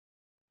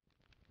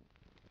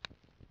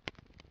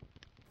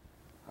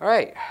All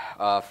right,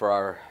 for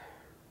our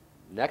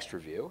next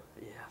review,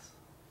 Yes.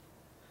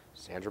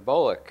 Sandra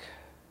Bullock,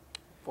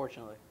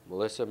 Fortunately.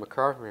 Melissa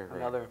McCarthy.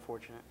 Another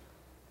unfortunate.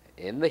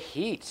 In the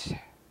Heat.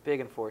 Big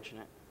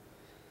unfortunate.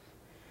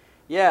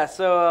 Yeah,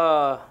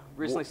 so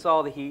recently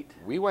saw The Heat.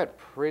 You went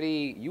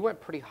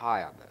pretty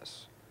high on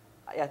this.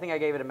 I think I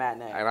gave it a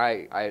matinee. And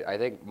I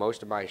think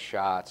most of my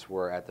shots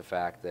were at the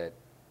fact that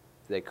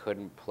they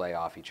couldn't play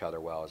off each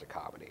other well as a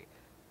comedy.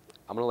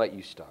 I'm going to let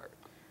you start.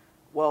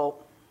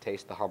 Well,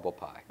 Taste the humble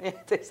pie. I'm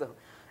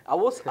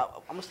going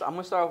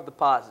to start with the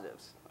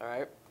positives, all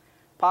right?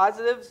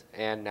 Positives.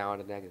 And now on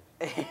the negative.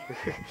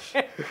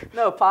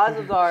 No,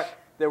 positives are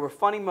there were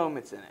funny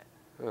moments in it.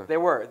 Huh. There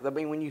were. I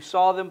mean, when you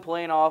saw them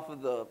playing off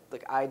of the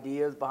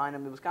ideas behind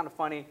them, it was kind of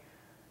funny,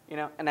 you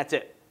know, and that's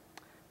it.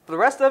 For the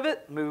rest of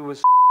it, the movie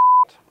was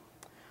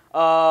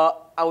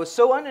I was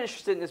so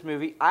uninterested in this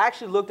movie, I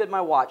actually looked at my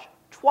watch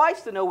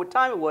twice to know what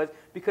time it was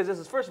because this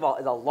is, first of all,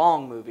 is a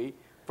long movie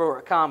for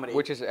a comedy.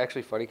 Which is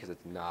actually funny because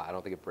it's not. I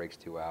don't think it breaks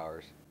 2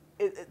 hours.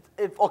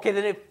 Okay,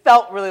 then it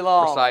felt really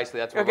long. Precisely.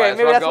 That's what. Okay,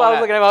 maybe that's why I was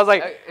looking at it. I was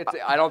like,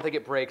 I don't think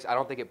it breaks. I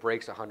don't think it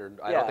breaks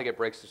 100. I don't think it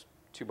breaks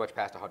too much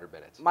past 100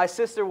 minutes. My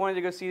sister wanted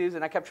to go see this,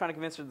 and I kept trying to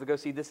convince her to go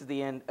see This Is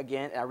the End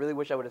again. And I really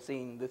wish I would have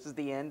seen This Is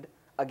the End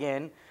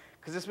again,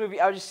 because this movie,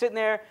 I was just sitting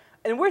there.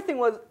 And the weird thing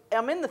was,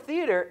 I'm in the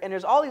theater, and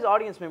there's all these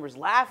audience members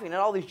laughing at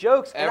all these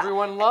jokes.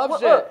 Everyone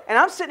loves it. And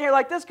I'm sitting here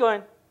like this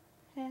going,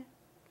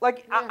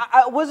 like,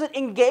 I wasn't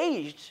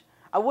engaged.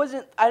 I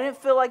didn't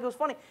feel like it was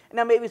funny. And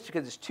now maybe it's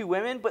because it's two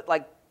women, but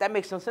like that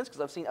makes no sense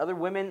because I've seen other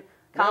women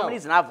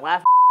comedies and I've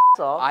laughed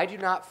off. I do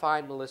not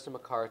find Melissa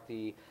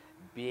McCarthy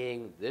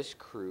being this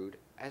crude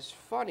as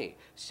funny.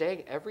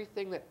 Saying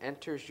everything that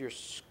enters your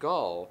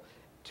skull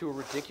to a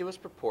ridiculous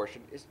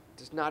proportion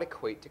does not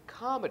equate to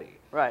comedy.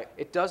 Right.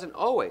 It doesn't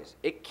always.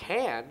 It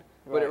can,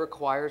 but it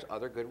requires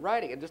other good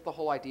writing. And just the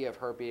whole idea of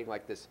her being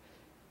like this,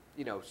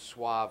 you know,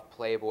 suave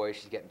playboy.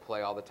 She's getting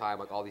play all the time,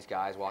 like all these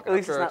guys walking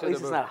up to her. At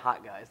least it's not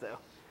hot guys, though.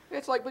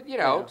 It's like, but you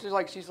know,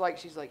 she's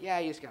like, yeah,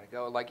 you just gotta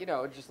go. Like, you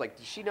know, just like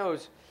she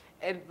knows,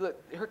 and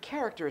her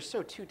character is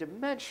so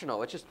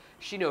two-dimensional. It's just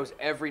she knows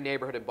every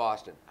neighborhood in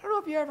Boston. I don't know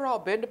if you ever all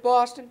been to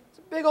Boston. It's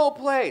a big old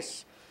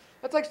place.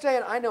 That's like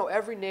saying I know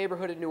every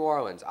neighborhood in New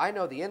Orleans. I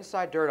know the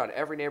inside dirt on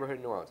every neighborhood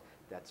in New Orleans.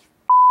 That's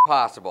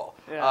possible.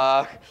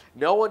 Yeah.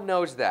 No one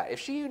knows that. If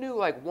she knew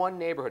like one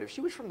neighborhood, if she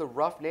was from the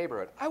rough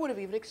neighborhood, I would have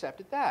even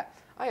accepted that.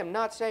 I am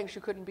not saying she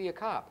couldn't be a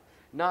cop.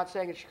 Not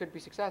saying that she couldn't be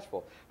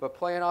successful. But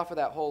playing off of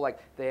that whole like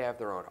they have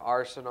their own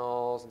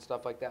arsenals and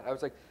stuff like that, I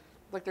was like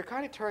they're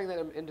kind of turning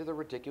them into the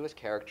ridiculous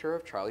character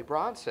of Charlie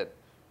Bronson.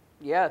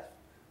 Yeah.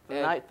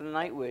 The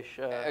Night Wish.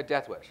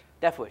 Death Wish.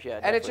 Death Wish, yeah.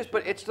 And it's just,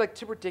 but it's like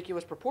to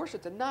ridiculous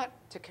proportions and not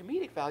to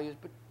comedic values,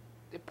 but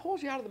it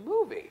pulls you out of the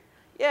movie.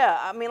 Yeah,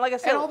 I mean, like I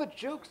said. And all the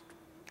jokes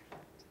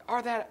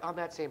are on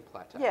that same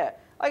plateau. Yeah,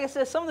 like I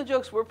said, some of the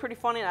jokes were pretty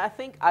funny, and I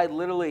think I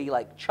literally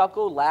like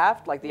chuckled,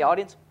 laughed, like the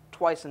audience,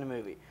 twice in the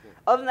movie. Yeah.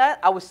 Other than that,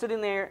 I was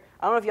sitting there,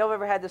 I don't know if y'all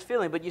ever had this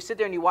feeling, but you sit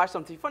there and you watch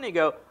something funny, you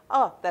go,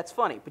 oh, that's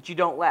funny, but you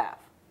don't laugh.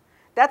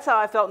 That's how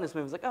I felt in this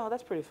movie. It's like, oh,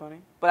 that's pretty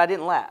funny. But I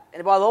didn't laugh.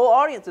 And while the whole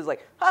audience is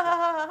like, ha,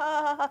 ha, ha, ha,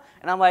 ha, ha.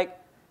 And I'm like,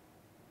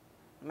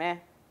 meh.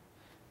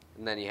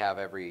 And then you have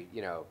every,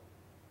 you know,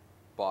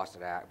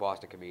 Boston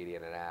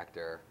comedian and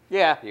actor.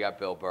 Yeah. You got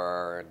Bill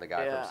Burr and the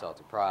guy from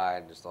Celtic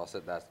Pride and just all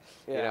sitting there.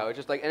 You know, it's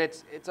just like, and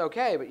it's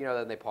okay, but, you know,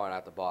 then they point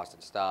out the Boston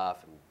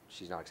stuff and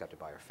she's not accepted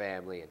by her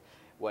family and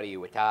what are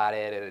you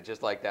retarded? And it's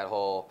just like that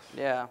whole.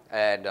 Yeah.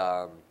 And,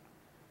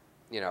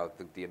 you know,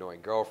 the annoying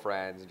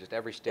girlfriends and just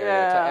every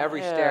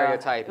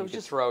stereotype you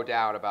could throw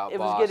down about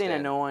Boston. It was getting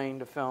annoying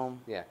to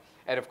film. Yeah.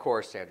 And, of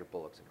course, Sandra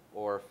Bullock's an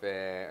orphan,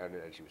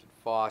 and she was in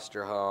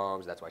foster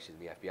homes. That's why she's in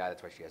the FBI.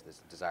 That's why she has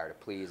this desire to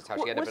please. That's how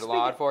she ended up in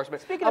law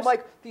enforcement. I'm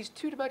like, these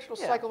two-dimensional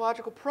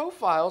psychological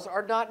profiles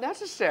are not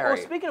necessary.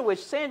 Well, speaking of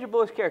which, Sandra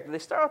Bullock's character, they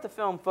start off the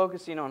film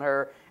focusing on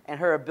her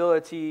and her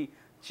ability.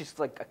 She's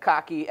like a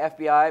cocky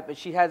FBI, but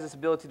she has this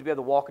ability to be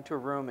able to walk into a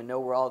room and know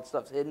where all the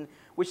stuff's hidden,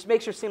 which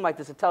makes her seem like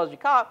this intelligent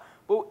cop.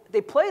 But they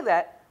play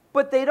that,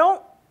 but they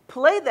don't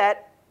play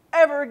that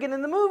ever again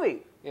in the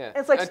movie. Yeah.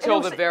 It's like,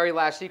 until the very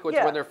last sequence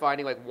when they're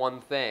finding like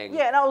one thing.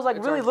 Yeah, and I was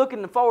like really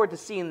looking forward to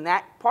seeing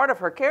that part of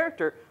her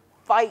character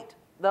fight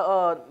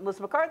the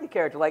Melissa McCarthy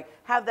character, like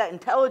have that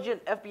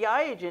intelligent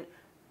FBI agent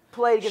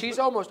play against. She's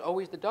almost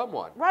always the dumb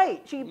one.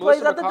 Right, she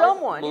plays out the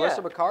dumb one.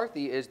 Melissa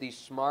McCarthy is the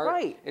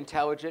smart,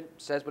 intelligent,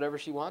 says whatever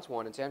she wants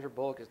one, and Sandra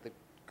Bullock is the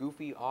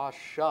goofy, aw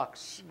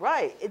shucks.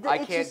 Right. I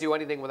can't do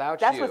anything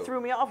without you. That's what threw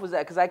me off was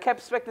that, because I kept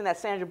expecting that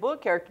Sandra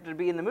Bullock character to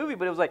be in the movie,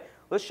 but it was like,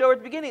 let's show her at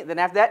the beginning. Then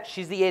after that,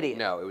 she's the idiot.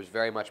 No, it was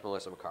very much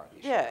Melissa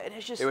McCarthy's show. Yeah, and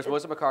it's just... It was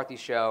Melissa McCarthy's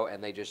show,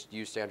 and they just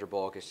used Sandra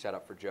Bullock as set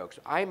up for jokes.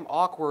 I'm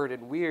awkward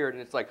and weird,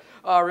 and it's like,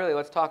 oh, really,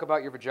 let's talk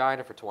about your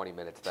vagina for 20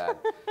 minutes then.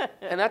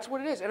 And that's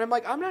what it is. And I'm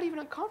like, I'm not even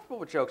uncomfortable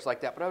with jokes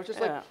like that, but I was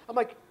just like, I'm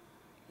like,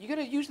 you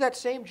going to use that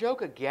same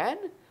joke again?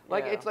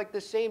 Like, it's like the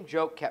same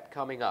joke kept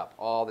coming up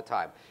all the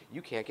time.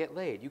 You can't get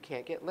laid. You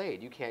can't get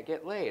laid. You can't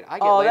get laid. I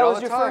get laid all the time. Oh, that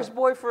was your first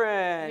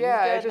boyfriend.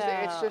 Yeah,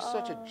 it's just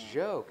such a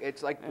joke.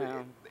 It's like,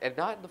 and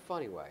not in the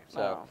funny way.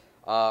 So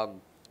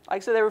Um, Like I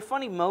said, there were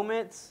funny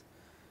moments.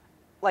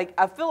 Like,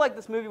 I feel like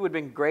this movie would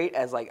have been great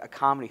as, like, a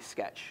comedy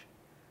sketch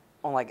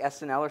on, like,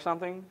 SNL or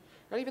something.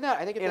 Not even that.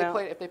 I think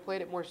if they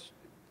played it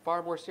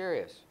far more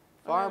serious,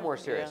 more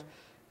serious.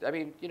 Yeah. I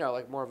mean,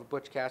 like more of a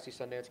Butch Cassidy,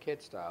 Sundance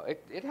Kid style.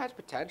 It has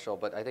potential,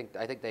 but I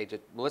think they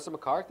just Melissa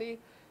McCarthy,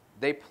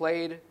 they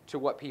played to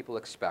what people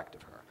expect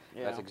of her.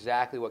 Yeah. That's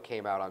exactly what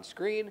came out on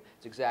screen.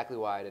 It's exactly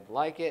why I didn't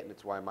like it, and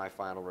it's why my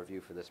final review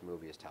for this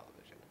movie is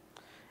television.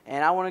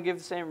 And I want to give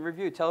the same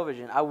review,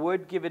 television. I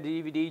would give it a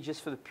DVD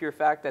just for the pure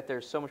fact that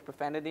there's so much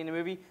profanity in the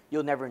movie.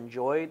 You'll never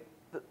enjoy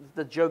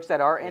the jokes that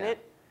are in it.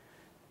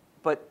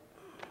 But,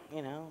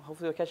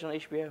 hopefully you'll catch it on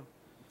HBO.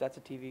 If that's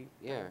a TV.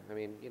 Yeah, I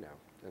mean,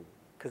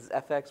 Because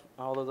FX and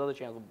all those other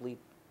channels will bleep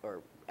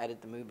or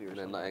edit the movie or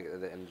something.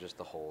 And just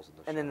the holes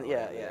in the And show.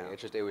 then, yeah.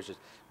 It was just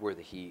where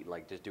the heat,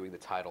 like just doing the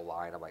title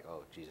line. I'm like,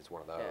 oh, geez, it's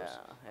one of those.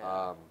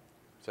 Yeah.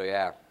 So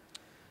yeah,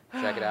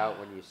 check it out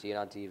when you see it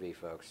on TV,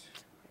 folks.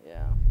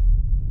 Yeah.